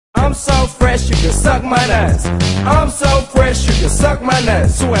I'm so fresh, you can suck my nuts. I'm so fresh, you can suck my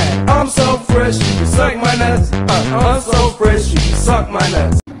nuts. Swag. I'm so fresh, you can suck my nuts. I'm so fresh, you can suck my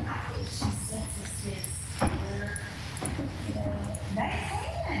nuts.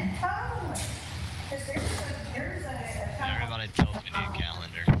 Everybody tells me to need a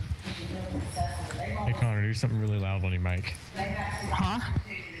calendar. Hey Connor, do something really loud on your mic. Huh?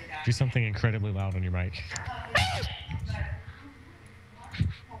 Do something incredibly loud on your mic.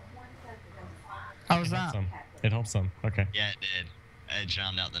 How was that? It helps some. Okay. Yeah, it did. It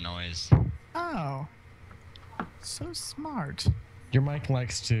drowned out the noise. Oh. So smart. Your mic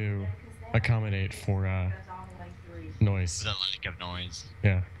likes to accommodate for noise. The lack of noise.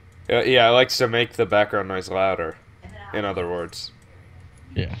 Yeah. Yeah, it likes to make the background noise louder. In other words.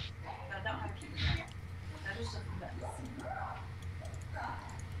 Yeah.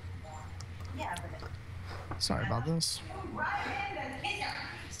 Sorry about this.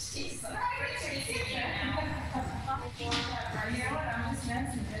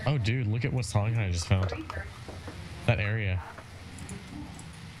 Oh, dude, look at what song I just found. That area.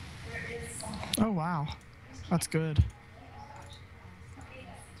 Oh, wow. That's good.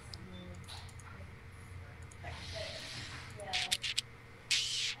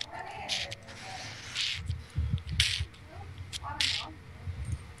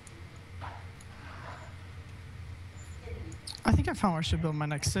 I think I found where I should build my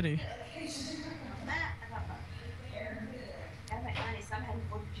next city.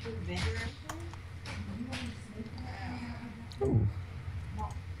 Ooh.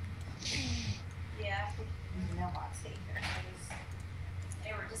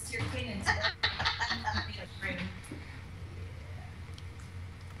 They were just here cleaning.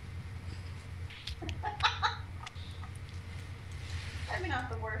 Maybe not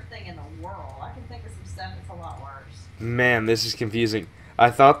the worst thing in the world. I can think of some stuff that's a lot worse. Man, this is confusing.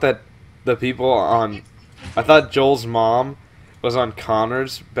 I thought that the people on... I thought Joel's mom was on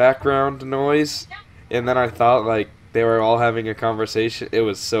Connor's background noise. And then I thought, like, they were all having a conversation. It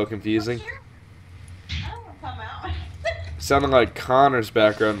was so confusing. I don't want to come out. Sounded like Connor's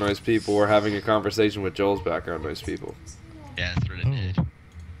background noise people were having a conversation with Joel's background noise people. Yeah, that's what it did.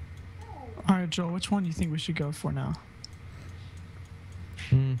 Alright, Joel, which one do you think we should go for now?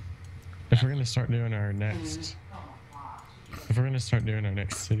 If we're gonna start doing our next... If we're gonna start doing our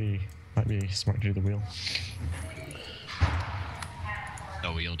next city, might be smart to do the wheel.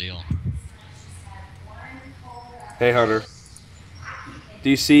 The wheel deal. Hey, Hunter. Do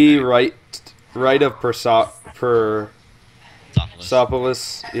you see right of Persepolis?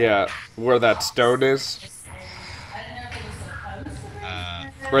 Yeah, where that stone is?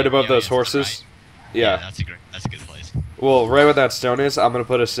 Right above those horses? Yeah. That's a good place. Well, right where that stone is, I'm going to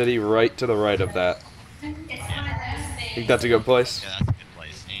put a city right to the right of that. Think that's a good place? Yeah, that's a good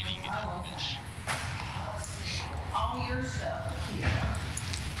place. And you can get to the fish.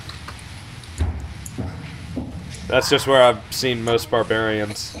 That's just where I've seen most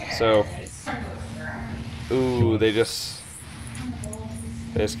barbarians, so... Ooh, they just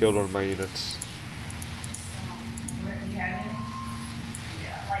killed one of my units.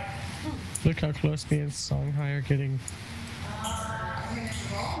 Look how close me and Songhai are getting.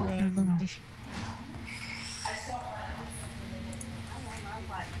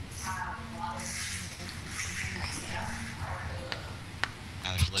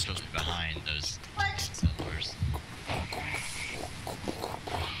 I was literally behind those settlers.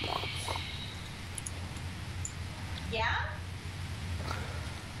 Yeah?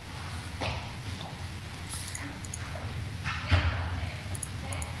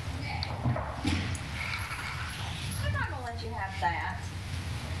 I'm not gonna let you have that.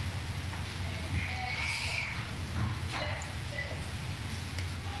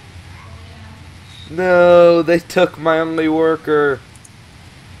 No, they took my only worker.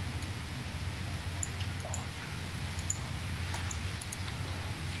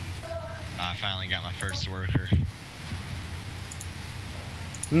 I finally got my first worker.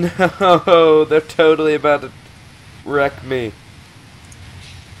 No, they're totally about to wreck me.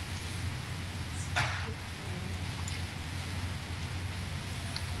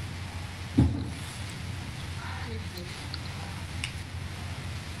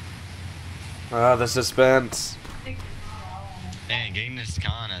 Ah, the suspense. Dang, Genghis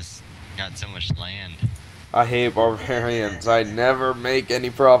Khan has got so much land. I hate barbarians. I never make any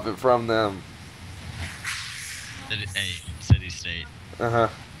profit from them. Hey, city-state. Uh-huh.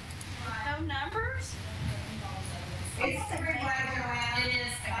 No numbers?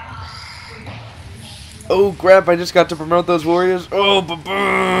 Oh, crap, I just got to promote those warriors. Oh,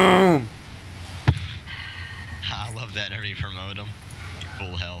 ba-boom! I love that every promote them.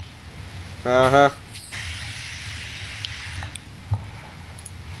 Full health. Uh-huh.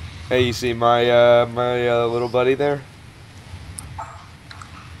 Hey, you see my little buddy there?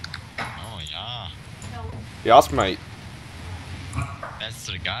 Oh, yeah. Yas, mate. That's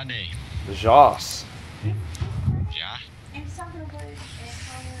the guy day. Joss. Yeah. And something about it, and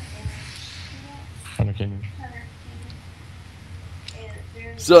color, Hunter Canyon. and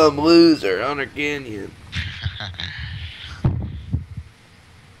very Some loser, Hunter Canyon.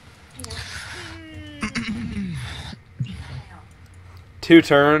 Two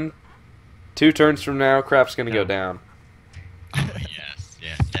turns from now, crap's gonna go down. Yes,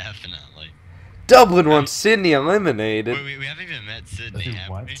 definitely. Dublin wants Sydney eliminated. Wait, we haven't even met Sydney,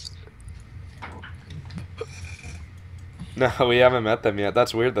 have we? No, we haven't met them yet.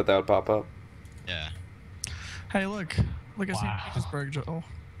 That's weird that would pop up. Yeah. Hey, look at St. Petersburg, Joel.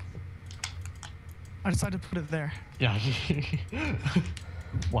 I decided to put it there. Yeah.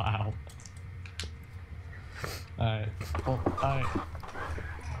 Wow. Alright. Well, alright.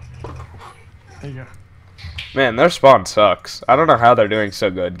 There you go. Man, their spawn sucks. I don't know how they're doing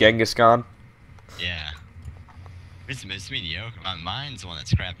so good. Genghis Khan? Yeah. It's mediocre. Mine's the one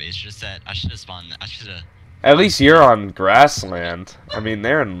that's crappy. It's just that I should have spawned. At least you're on grassland. I mean,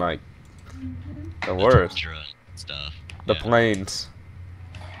 they're in, like, the worst. Tundra stuff. The Yeah. plains.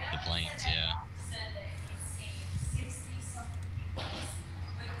 The plains, yeah.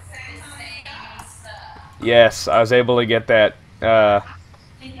 Yes, I was able to get that,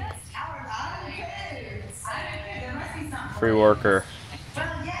 free worker. Well,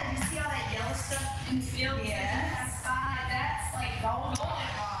 yeah, you see all that yellow stuff in the field? Yeah. That's like gold,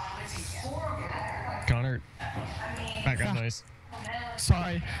 which is horrible. Connor. Background noise.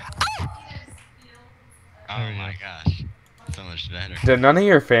 Sorry. Oh There we my go. gosh. So much better. Did none of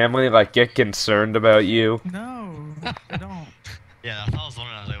your family, like, get concerned about you? No, I don't. Yeah, I was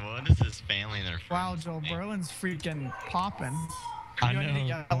wondering. I was like, what is this family and their friends? Wow, Joel, Berlin's freaking popping. I Do I need to know,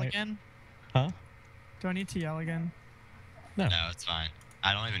 yell right? again? Huh? Do I need to yell again? No. No, it's fine.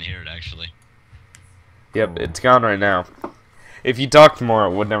 I don't even hear it actually. Yep, it's gone right now. If you talked more,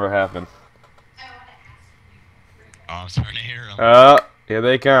 it would never happen. Oh, I'm starting to hear them. Here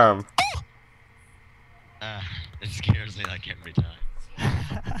they come. It scares me like every time.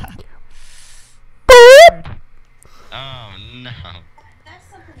 Oh no. That's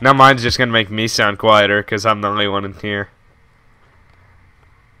something. Now mine's just gonna make me sound quieter, because I'm the only one in here.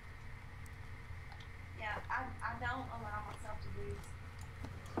 Yeah, I don't allow myself to do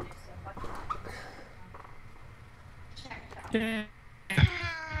stuff like that. Check it out. Yeah.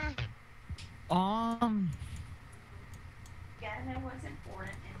 You gotta know what's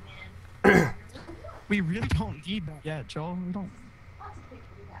important, and then We really don't need that yet, Joel. We don't. lots of people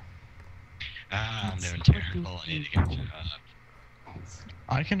do that. I'm doing terrible. I need to get a job.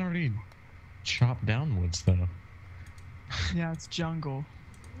 I can already chop down woods, though. Yeah, it's jungle.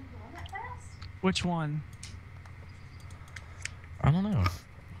 You going that fast? Which one? I don't know.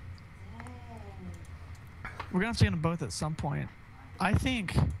 We're gonna have to get them both at some point. I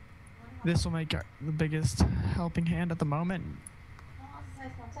think this will make the biggest helping hand at the moment, Well, I'll just say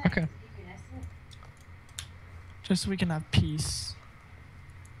it's gonna take Okay. to give you an estimate. just so we can have peace.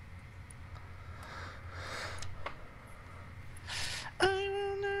 I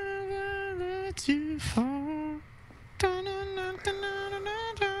will never let you fall.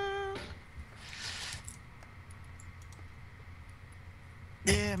 Da-na-na-na-na-na-na.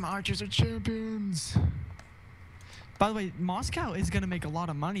 Yeah, my archers are champions. By the way, Moscow is gonna make a lot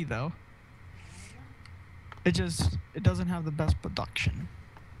of money though. It doesn't have the best production.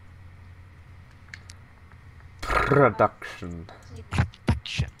 Production.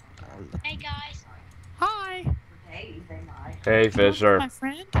 Production. Hey guys. Hi. For days, they might. Hey, Fisher. My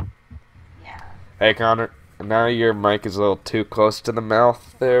friend. Yeah. Hey, Connor. Now your mic is a little too close to the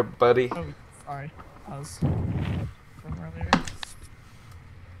mouth there, buddy. Oh, sorry. I was from earlier.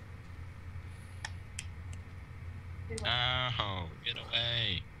 Oh, get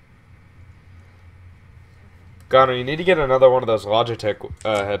away. Connor, you need to get another one of those Logitech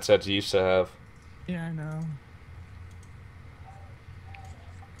headsets you used to have. Yeah, I know.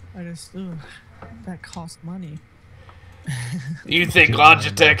 That costs money. You think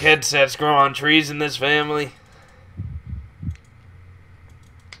Logitech headsets grow on trees in this family?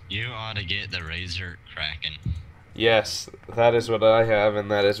 You ought to get the Razer Kraken. Yes, that is what I have, and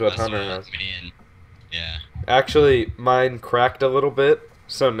that is what That's Hunter what has. me and yeah. Actually, mine cracked a little bit,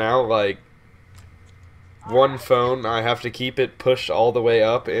 so now, like, one phone, I have to keep it pushed all the way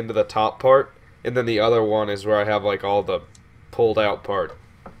up into the top part, and then the other one is where I have, like, all the pulled out part.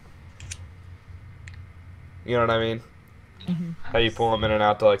 You know what I mean? Mhm. How you pull them in and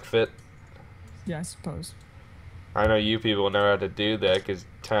out to, like, fit Yeah, I suppose. I know you people know how to do that because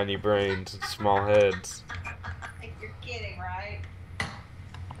tiny brains and small heads. Like you're kidding, right?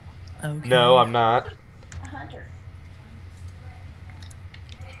 Okay. No, I'm not. A hunter.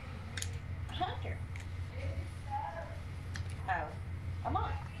 A hunter. Oh. Come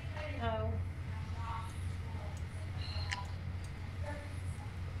on. No.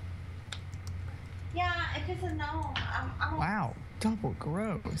 Yeah, if it's a no, I'm Wow, double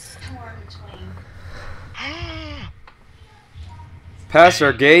growth. somewhere in between. Past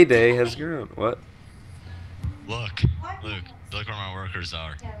our gay day has grown. What? Look, Luke, look where my workers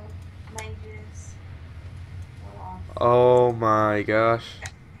are. You know, mages. Oh my gosh.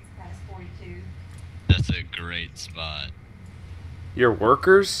 That's 42. That's a great spot. Your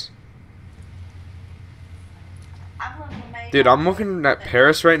workers? I've lived with mage. Dude, I'm looking at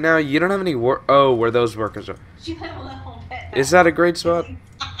Paris right now. You don't have any work. Oh, where those workers are. You live a little bit. Is that a great spot?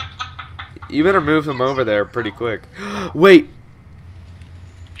 You better move them over there pretty quick. Wait.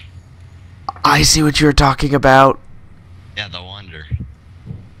 I see what you're talking about. Yeah, the wonder.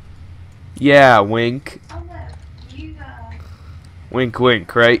 Yeah, wink. Oh no, you Wink,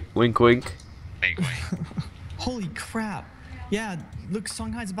 wink, right? Wink, wink. Wink, wink. Holy crap. Yeah, look,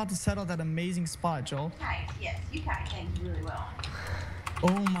 Songhai's about to settle that amazing spot, Joel. kite. Yes, you kite things really well.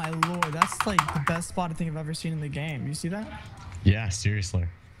 Oh my lord, that's like the best spot I think I've ever seen in the game. You see that? Yeah, seriously.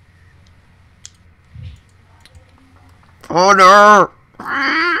 Oh no!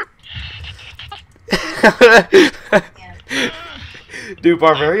 Dude,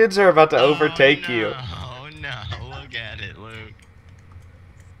 barbarians are about to overtake you. Oh no, look at it, Luke.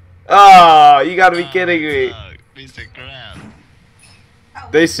 Oh, you gotta be kidding me. Look, piece of crap.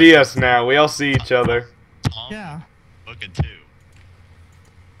 They see us now. We all see each other. Tom Yeah. Bucka 2.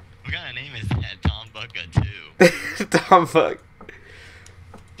 What kind of name is that? Tom Bucka 2. Tom fuck.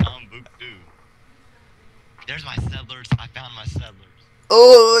 Tom Book 2. There's my settlers. I found my settlers.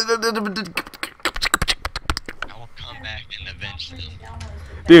 Oh, I will come back and avenge them.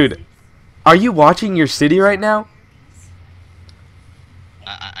 dude, are you watching your city right now?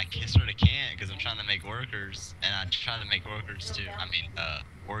 I sort of can't because I'm trying to make workers, and I try to make workers too. I mean,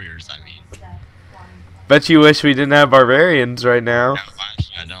 warriors. I mean. Bet you wish we didn't have barbarians right now. No,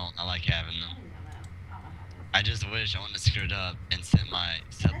 actually, I don't. I like having them. I just wish I wouldn't have screwed up and sent my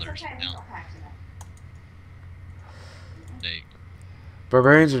settlers down. They,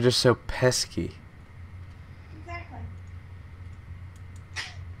 Barbarians are just so pesky. Exactly.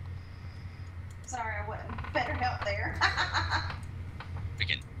 Sorry, I wasn't better help there.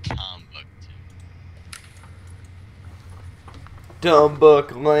 freaking Tom Book 2. Dumb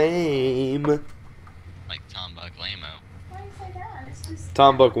book lame. Like Tom Buck Lamo. Why do you say that? It's just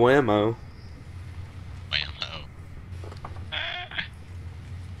Tom book whammo. Whammo.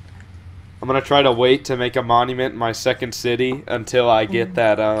 I'm gonna try to wait to make a monument in my second city until I get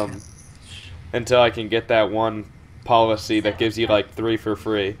that until I can get that one policy that gives you like 3 for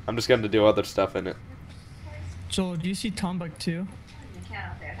free. I'm just gonna do other stuff in it. Joel, do you see Tombuk 2? an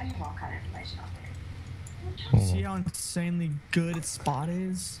account out there. They have all kind of information out there. See how insanely good its spot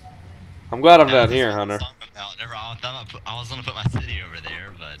is? I'm glad I'm Yeah, down this here, is Hunter. something about- never- I was gonna put my city over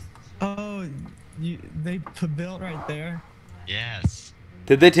there, but Oh, they built right there. yes.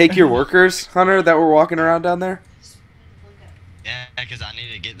 Did they take your workers, Hunter, that were walking around down there? Yeah, because I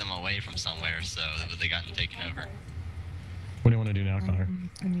needed to get them away from somewhere, so they got taken over. What do you want to do now, Connor?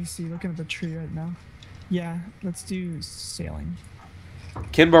 Let me see, looking at the tree right now. Yeah, let's do sailing.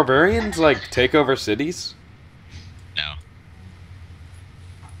 Can barbarians like take over cities? No.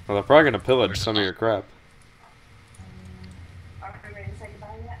 Well, they're probably gonna pillage some of your crap. Are we ready to say goodbye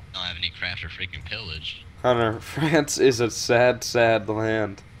yet? Don't have any craft or freaking pillage. Hunter, France is a sad, sad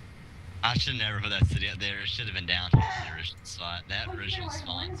land. I should never put that city up there. It should have been down here in the original spot. That Well, you original know where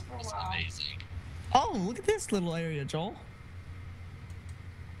spot it was for a was while. amazing. Oh, look at this little area, Joel.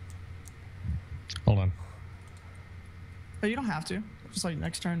 Hold on. Oh, you don't have to. Just like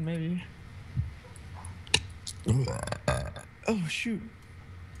next turn, maybe. Oh, shoot.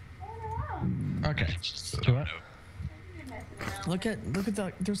 Okay. Just Do don't what? know. You're messing around. Look at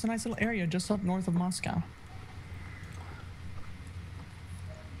the, there's a nice little area just up north of Moscow.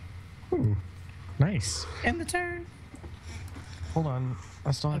 Ooh, nice. End the turn. Hold on.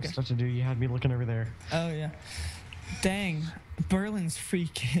 I still have Okay. stuff to do. You had me looking over there. Oh, yeah. Dang. Berlin's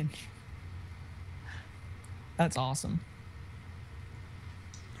freaking. That's awesome.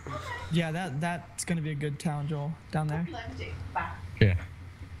 Yeah, that's gonna be a good town, Joel, down there. Love you too. Bye. Yeah.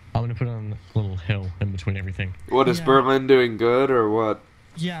 I'm gonna put it on a little hill in between everything. What is Yeah. Berlin doing good or what?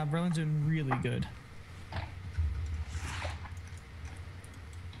 Yeah, Berlin's doing really good.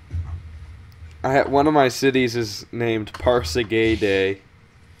 One of my cities is named Parsegay Day.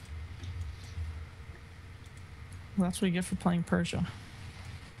 Well, that's what you get for playing Persia.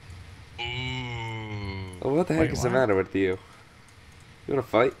 Ooh. Well, what the heck Wait, is the what? matter with you? You wanna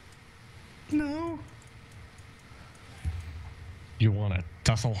fight? No. You want to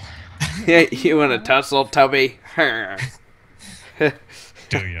tussle? Yeah, you wanna tussle, Toby? Do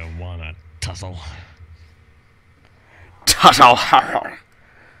you want to tussle? Tussle.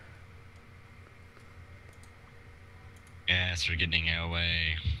 Yes, we're getting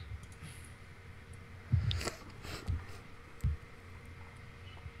away.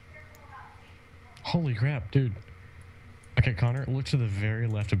 Holy crap, dude. Okay, Connor, look to the very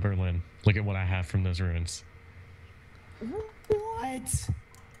left of Berlin. Look at what I have from those ruins. What?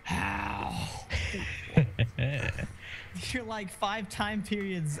 How? You're like 5 time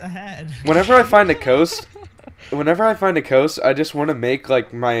periods ahead. Whenever I find a coast, I just want to make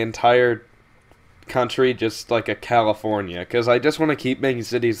like my entire country just like a California, because I just want to keep making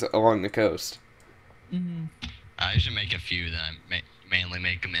cities along the coast. Mm-hmm. I should make a few that mainly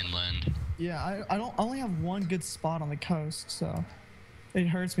make them inland. Yeah, I only have one good spot on the coast, so it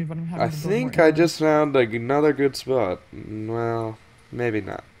hurts me, but I'm having I to build think more I inland. just found like another good spot. Well, maybe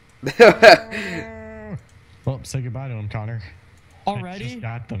not. Well, say goodbye to him, Connor. I Already? just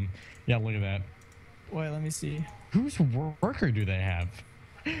got them. Yeah, look at that. Wait, let me see. Whose worker do they have?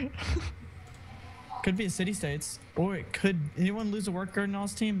 Could be a city states, or it could. Anyone lose a worker in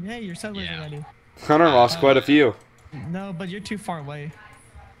y'all's team? Hey, you're settlers Yeah. already. Hunter lost quite a few. No, but you're too far away.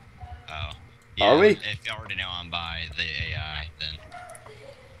 Oh. Are we? If you already know I'm by the AI, then.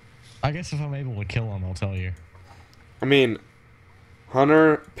 I guess if I'm able to kill him, I'll tell you. I mean,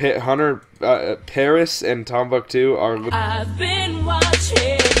 Paris, and Timbuktu are. I've been watching.